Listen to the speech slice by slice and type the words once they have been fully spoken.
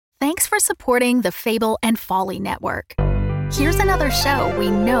for supporting the Fable and Folly Network. Here's another show we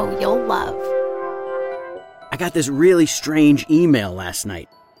know you'll love. I got this really strange email last night.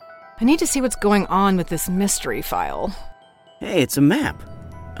 I need to see what's going on with this mystery file. Hey, it's a map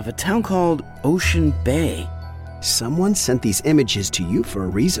of a town called Ocean Bay. Someone sent these images to you for a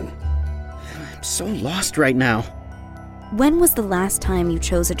reason. I'm so lost right now. When was the last time you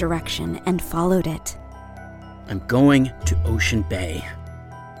chose a direction and followed it? I'm going to Ocean Bay.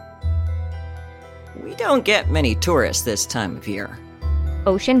 We don't get many tourists this time of year.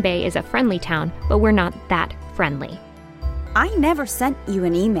 Ocean Bay is a friendly town, but we're not that friendly. I never sent you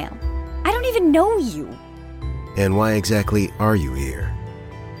an email. I don't even know you. And why exactly are you here?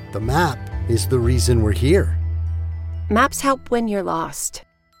 The map is the reason we're here. Maps help when you're lost.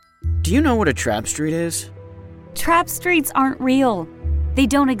 Do you know what a trap street is? Trap streets aren't real. They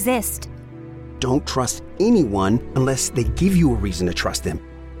don't exist. Don't trust anyone unless they give you a reason to trust them.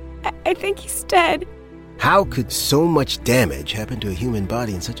 I think he's dead. How could so much damage happen to a human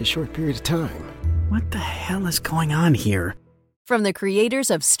body in such a short period of time? What the hell is going on here? From the creators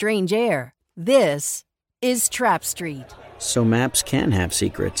of Strange Air, this is Trap Street. So maps can have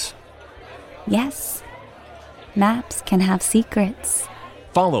secrets. Yes. Maps can have secrets.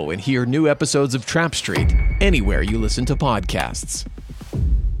 Follow and hear new episodes of Trap Street anywhere you listen to podcasts.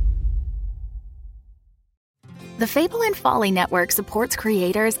 The Fable and Folly Network supports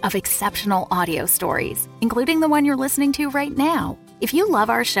creators of exceptional audio stories, including the one you're listening to right now. If you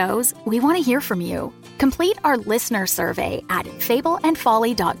love our shows, we want to hear from you. Complete our listener survey at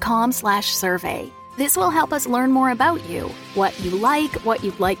fableandfolly.com/survey. This will help us learn more about you, what you like, what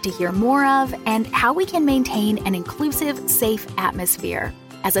you'd like to hear more of, and how we can maintain an inclusive, safe atmosphere.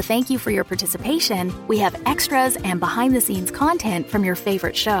 As a thank you for your participation, we have extras and behind-the-scenes content from your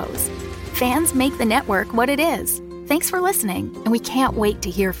favorite shows. Fans make the network what it is. Thanks for listening, and we can't wait to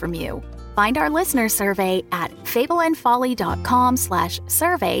hear from you. Find our listener survey at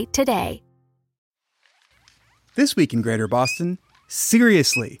fableandfolly.com/survey today. This week in Greater Boston,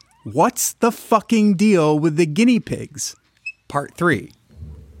 seriously, what's the fucking deal with the guinea pigs? Part 3.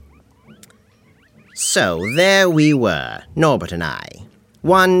 So there we were, Norbert and I,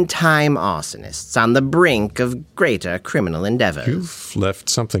 one-time arsonists on the brink of greater criminal endeavors. You've left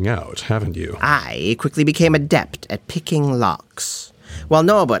something out, haven't you? I quickly became adept at picking locks, while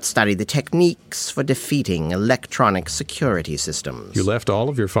Norbert studied the techniques for defeating electronic security systems. You left all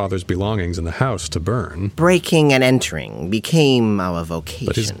of your father's belongings in the house to burn. Breaking and entering became our vocation.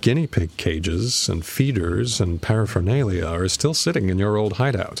 But his guinea pig cages and feeders and paraphernalia are still sitting in your old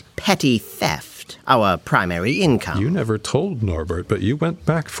hideout. Petty theft, our primary income. You never told Norbert, but you went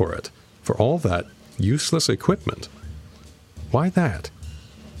back for it, for all that useless equipment. Why that?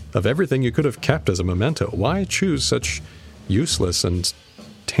 Of everything you could have kept as a memento, why choose such useless and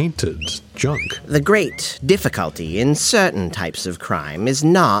tainted junk? The great difficulty in certain types of crime is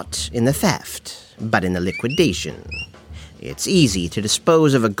not in the theft, but in the liquidation. It's easy to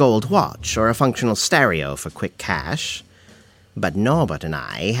dispose of a gold watch or a functional stereo for quick cash. But Norbert and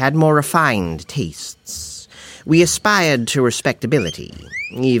I had more refined tastes. We aspired to respectability,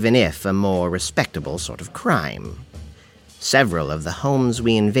 even if a more respectable sort of crime. Several of the homes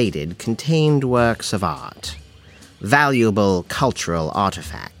we invaded contained works of art, valuable cultural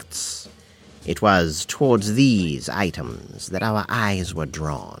artifacts. It was towards these items that our eyes were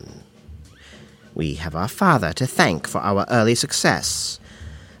drawn. We have our father to thank for our early success.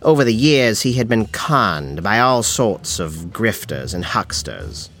 Over the years, he had been conned by all sorts of grifters and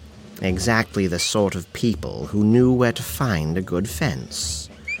hucksters. Exactly the sort of people who knew where to find a good fence.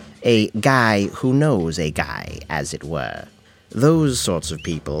 A guy who knows a guy, as it were. Those sorts of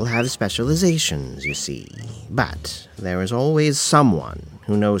people have specializations, you see. But there is always someone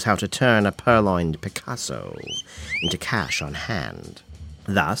who knows how to turn a purloined Picasso into cash on hand.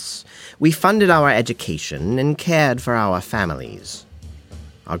 Thus, we funded our education and cared for our families.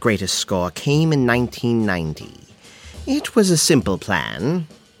 Our greatest score came in 1990. It was a simple plan.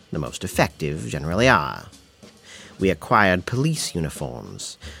 The most effective generally are. We acquired police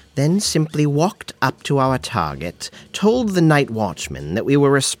uniforms, then simply walked up to our target, told the night watchman that we were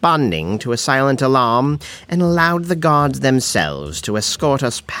responding to a silent alarm, and allowed the guards themselves to escort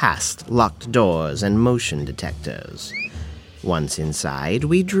us past locked doors and motion detectors. Once inside,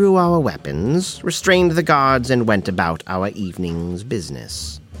 we drew our weapons, restrained the guards, and went about our evening's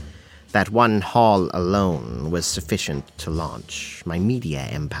business. That one haul alone was sufficient to launch my media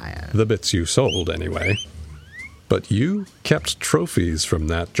empire. The bits you sold, anyway. But you kept trophies from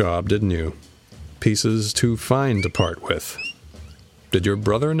that job, didn't you? Pieces too fine to part with. Did your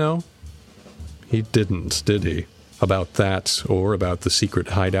brother know? He didn't, did he? About that, or about the secret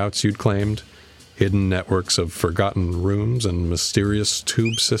hideouts you'd claimed? Hidden networks of forgotten rooms and mysterious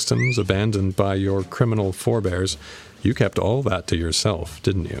tube systems abandoned by your criminal forebears. You kept all that to yourself,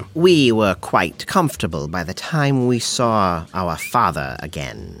 didn't you? We were quite comfortable by the time we saw our father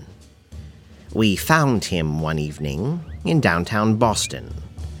again. We found him one evening in downtown Boston,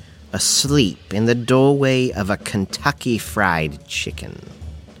 asleep in the doorway of a Kentucky Fried Chicken.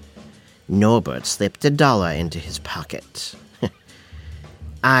 Norbert slipped $1 into his pocket.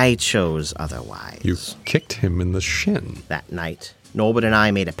 I chose otherwise. You kicked him in the shin. That night, Norbert and I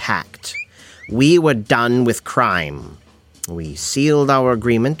made a pact. We were done with crime. We sealed our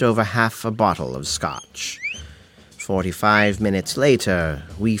agreement over half a bottle of scotch. 45 minutes later,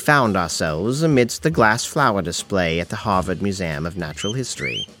 we found ourselves amidst the glass flower display at the Harvard Museum of Natural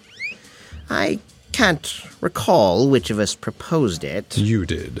History. I can't recall which of us proposed it. You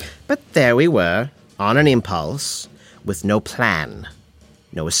did. But there we were, on an impulse, with no plan,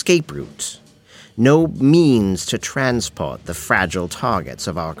 no escape route, no means to transport the fragile targets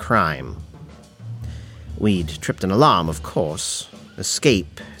of our crime. We'd tripped an alarm, of course.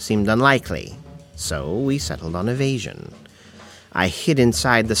 Escape seemed unlikely, so we settled on evasion. I hid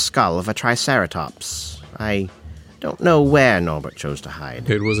inside the skull of a triceratops. I don't know where Norbert chose to hide.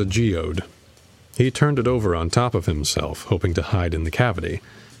 It was a geode. He turned it over on top of himself, hoping to hide in the cavity.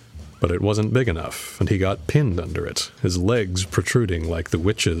 But it wasn't big enough, and he got pinned under it, his legs protruding like the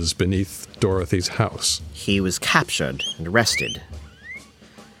witches beneath Dorothy's house. He was captured and arrested.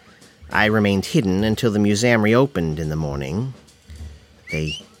 I remained hidden until the museum reopened in the morning.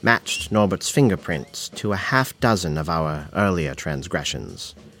 They matched Norbert's fingerprints to a half-dozen of our earlier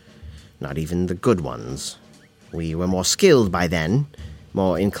transgressions. Not even the good ones. We were more skilled by then,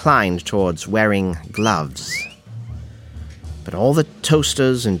 more inclined towards wearing gloves. But all the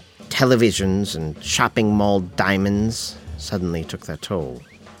toasters and televisions and shopping mall diamonds suddenly took their toll.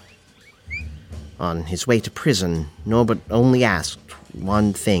 On his way to prison, Norbert only asked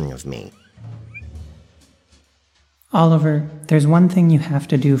one thing of me. Oliver, there's one thing you have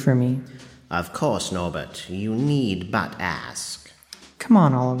to do for me. Of course, Norbert. You need but ask. Come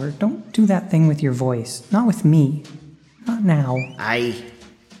on, Oliver. Don't do that thing with your voice. Not with me. Not now. I'm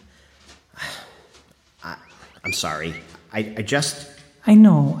sorry. I just... I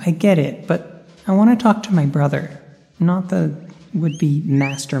know, I get it, but I want to talk to my brother, not the would-be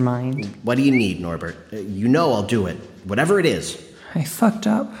mastermind. What do you need, Norbert? You know I'll do it. Whatever it is. I fucked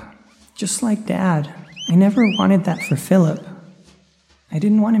up. Just like Dad. I never wanted that for Philip. I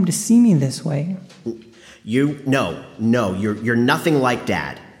didn't want him to see me this way. You're nothing like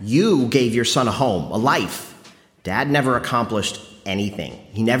Dad. You gave your son a home, a life. Dad never accomplished anything.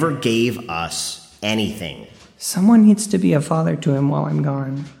 He never gave us anything. Someone needs to be a father to him while I'm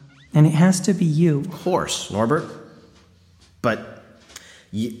gone. And it has to be you. Of course, Norbert. But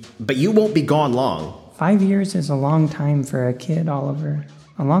you won't be gone long. 5 years is a long time for a kid, Oliver.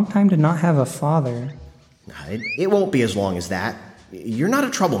 A long time to not have a father. It won't be as long as that. You're not a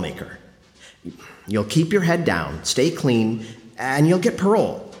troublemaker. You'll keep your head down, stay clean, and you'll get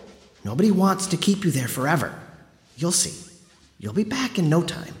parole. Nobody wants to keep you there forever. You'll see. You'll be back in no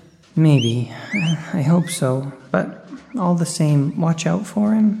time. Maybe. I hope so. But all the same, watch out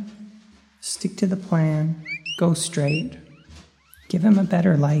for him. Stick to the plan. Go straight. Give him a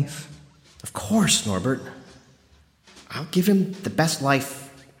better life. Of course, Norbert. I'll give him the best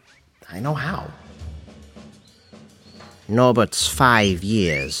life I know how. Norbert's 5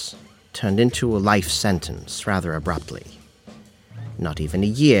 years turned into a life sentence rather abruptly. Not even a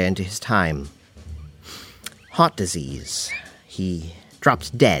year into his time. Heart disease. He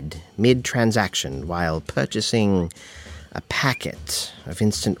dropped dead mid-transaction while purchasing a packet of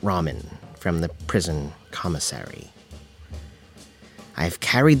instant ramen from the prison commissary. I've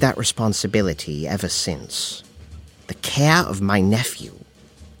carried that responsibility ever since. The care of my nephew.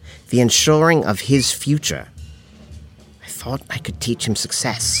 The ensuring of his future. I thought I could teach him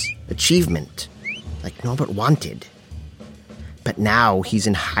success, achievement, like Norbert wanted. But now he's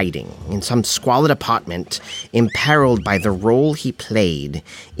in hiding, in some squalid apartment, imperiled by the role he played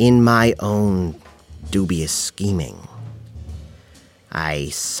in my own dubious scheming. I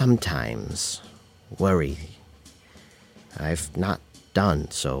sometimes worry I've not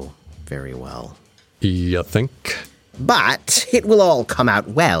done so very well. You think? But it will all come out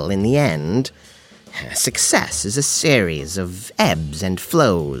well in the end. Success is a series of ebbs and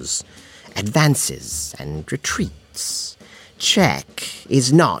flows, advances and retreats. Check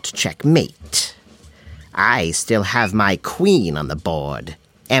is not checkmate. I still have my queen on the board,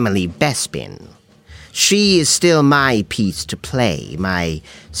 Emily Bespin. She is still my piece to play. My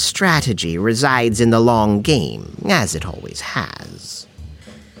strategy resides in the long game, as it always has.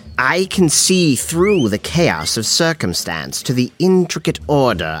 I can see through the chaos of circumstance to the intricate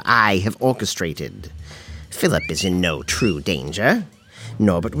order I have orchestrated. Philip is in no true danger.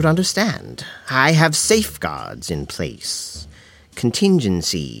 Norbert would understand. I have safeguards in place.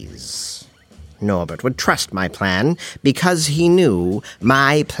 Contingencies. Norbert would trust my plan because he knew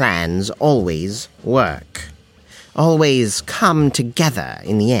my plans always work. Always come together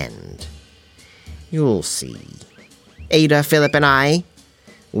in the end. You'll see. Ada, Philip, and I,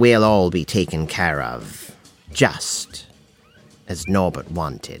 we'll all be taken care of, just as Norbert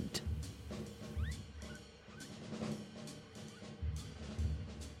wanted.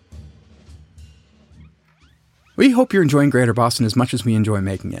 We hope you're enjoying Greater Boston as much as we enjoy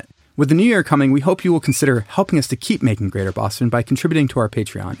making it. With the new year coming, we hope you will consider helping us to keep making Greater Boston by contributing to our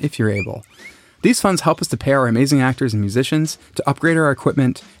Patreon, if you're able. These funds help us to pay our amazing actors and musicians, to upgrade our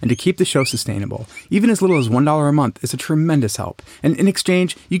equipment, and to keep the show sustainable. Even as little as $1 a month is a tremendous help. And in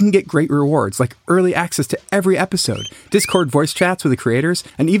exchange, you can get great rewards like early access to every episode, Discord voice chats with the creators,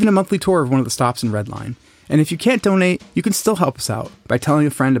 and even a monthly tour of one of the stops in Redline. And if you can't donate, you can still help us out by telling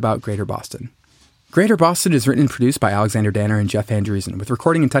a friend about Greater Boston. Greater Boston is written and produced by Alexander Danner and Jeff Andreessen, with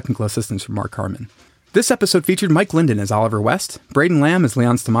recording and technical assistance from Mark Harmon. This episode featured Mike Linden as Oliver West, Braden Lamb as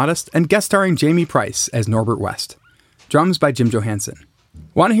Leon Stamatis, and guest starring Jamie Price as Norbert West. Drums by Jim Johansson.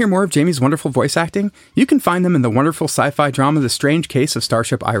 Want to hear more of Jamie's wonderful voice acting? You can find them in the wonderful sci-fi drama The Strange Case of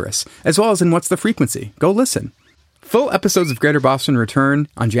Starship Iris, as well as in What's the Frequency? Go listen. Full episodes of Greater Boston return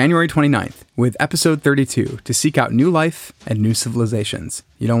on January 29th with episode 32 to seek out new life and new civilizations.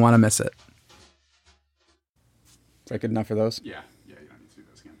 You don't want to miss it. Is that good enough for those? Yeah, you don't need to do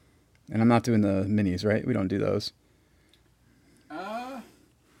those again. And I'm not doing the minis, right? We don't do those.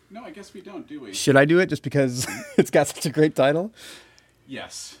 No, I guess we don't, do we? Should I do it just because it's got such a great title?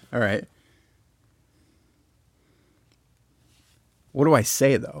 Yes. All right. What do I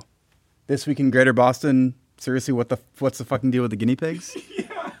say, though? This week in Greater Boston, seriously, what's the fucking deal with the guinea pigs?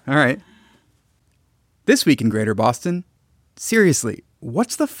 Yeah. All right. This week in Greater Boston, seriously,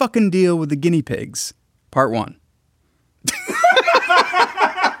 what's the fucking deal with the guinea pigs? Part 1.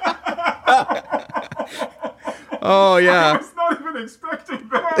 Oh, yeah. I was not even expecting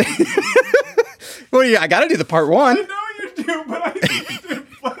that. Well, yeah, I gotta do the part 1. I know you do, but I didn't in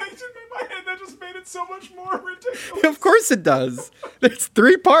my head. That just made it so much more ridiculous. Of course it does. There's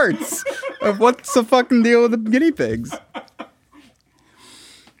 3 parts of what's the fucking deal with the guinea pigs.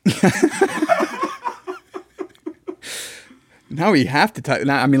 Now we have to talk.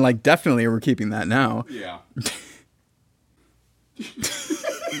 I mean, like, definitely we're keeping that now. Yeah.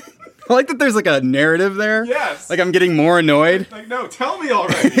 I like that there's like a narrative there. Yes. Like I'm getting more annoyed. Like, no, tell me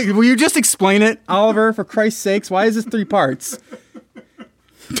already. Will you just explain it, Oliver, for Christ's sakes? Why is this 3 parts?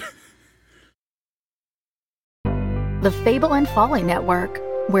 The Fable and Folly Network,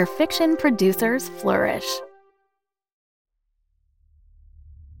 where fiction producers flourish.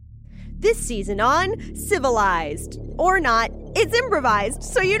 This season on Civilized. Or not. It's improvised,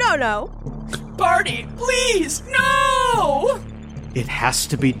 so you don't know. Barty, please, no! It has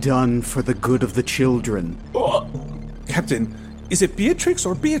to be done for the good of the children. Captain, is it Beatrix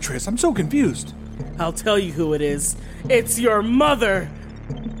or Beatrice? I'm so confused. I'll tell you who it is. It's your mother!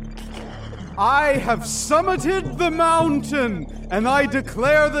 I have summited the mountain, and I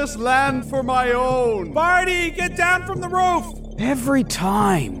declare this land for my own. Barty, get down from the roof! Every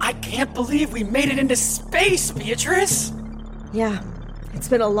time. I can't believe we made it into space, Beatrice! Yeah, it's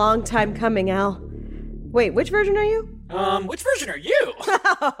been a long time coming, Al. Wait, which version are you? Which version are you?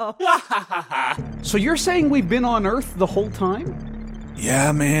 So you're saying we've been on Earth the whole time?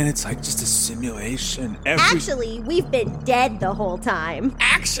 Yeah, man, it's like just a simulation. Actually, we've been dead the whole time.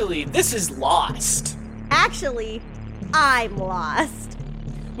 Actually, this is Lost. Actually, I'm lost.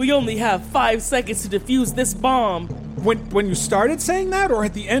 We only have 5 seconds to defuse this bomb. When you started saying that, or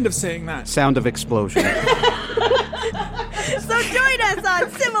at the end of saying that? Sound of explosion. So join us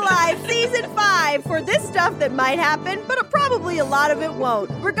on Civilized Season 5 for this stuff that might happen, but probably a lot of it won't.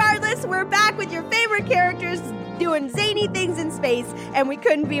 Regardless, we're back with your favorite characters doing zany things in space, and we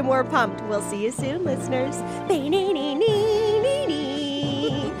couldn't be more pumped. We'll see you soon, listeners.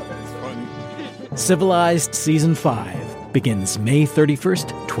 Civilized Season 5 begins May 31st,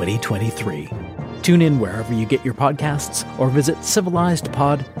 2023. Tune in wherever you get your podcasts or visit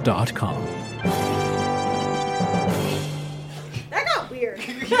civilizedpod.com. That got weird.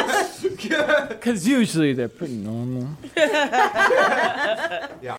 Because usually they're pretty normal. Yeah.